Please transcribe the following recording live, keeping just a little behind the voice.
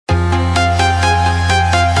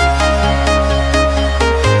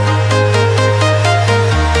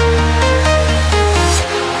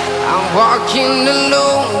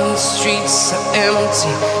streets are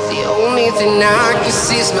empty. The only thing I can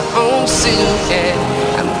see is my own silhouette.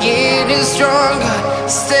 I'm getting stronger,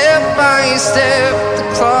 step by step. The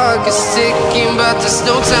clock is ticking, but there's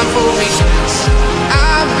no time for me.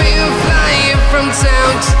 I've been flying from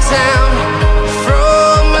town to town,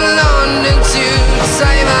 from London to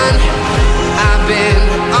Taiwan. I've been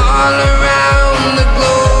all around the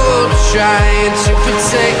globe, trying to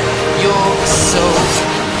protect your soul.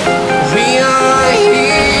 We are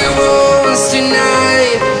heroes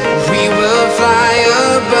tonight. We will fly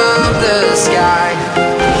above the sky.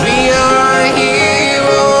 We are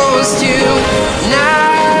heroes tonight.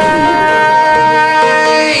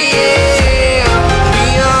 Yeah. We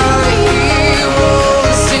are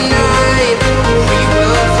heroes tonight. We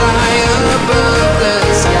will fly above the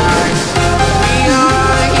sky. We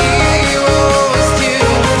are heroes tonight.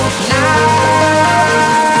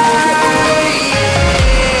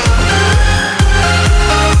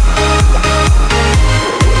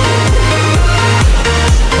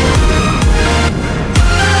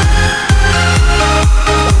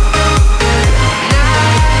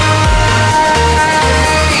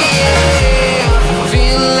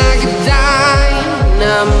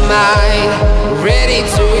 Ready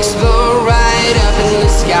to explore right up in the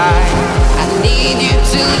sky. I need you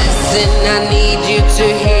to listen, I need you to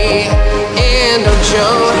hear, and don't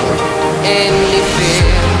show any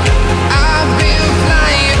fear. I've been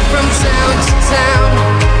flying from town to town,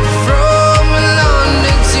 from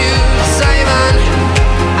London to Taiwan.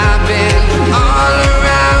 I've been all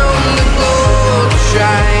around the globe,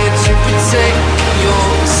 trying to protect your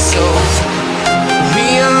soul. We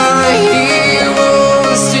are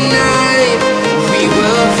heroes tonight. We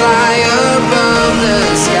will fly above the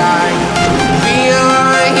sky. We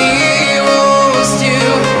are heroes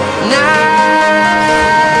tonight.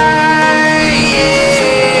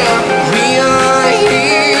 Yeah. We are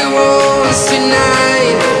heroes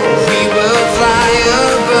tonight. We will fly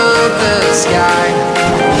above the sky.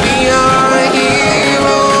 We are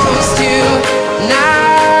heroes tonight.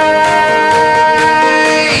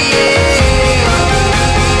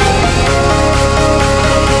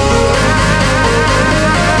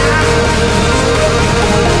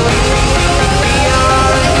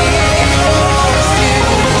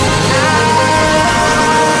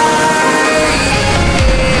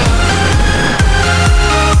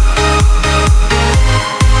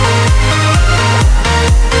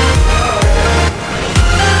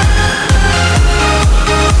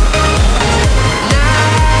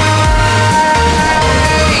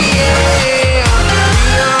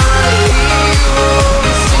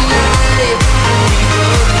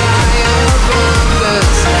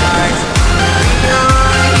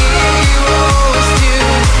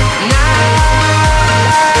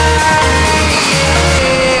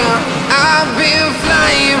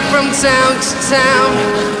 Town to town,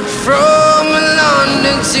 from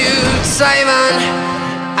London to Taiwan.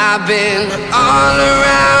 I've been all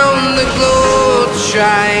around the globe,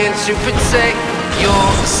 trying to protect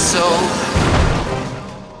your soul.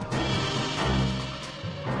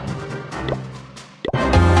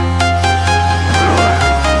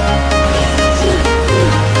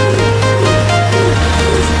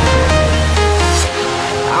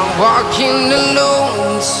 Walking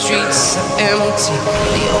alone, the streets are empty.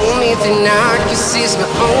 The only thing I can see is my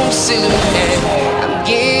own silhouette. I'm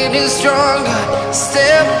getting stronger,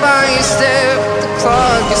 step by step. The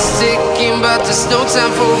clock is ticking, but there's no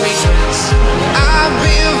time for me. I've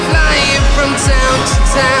been flying from town to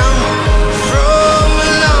town, from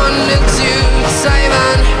London to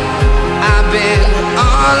Taiwan. I've been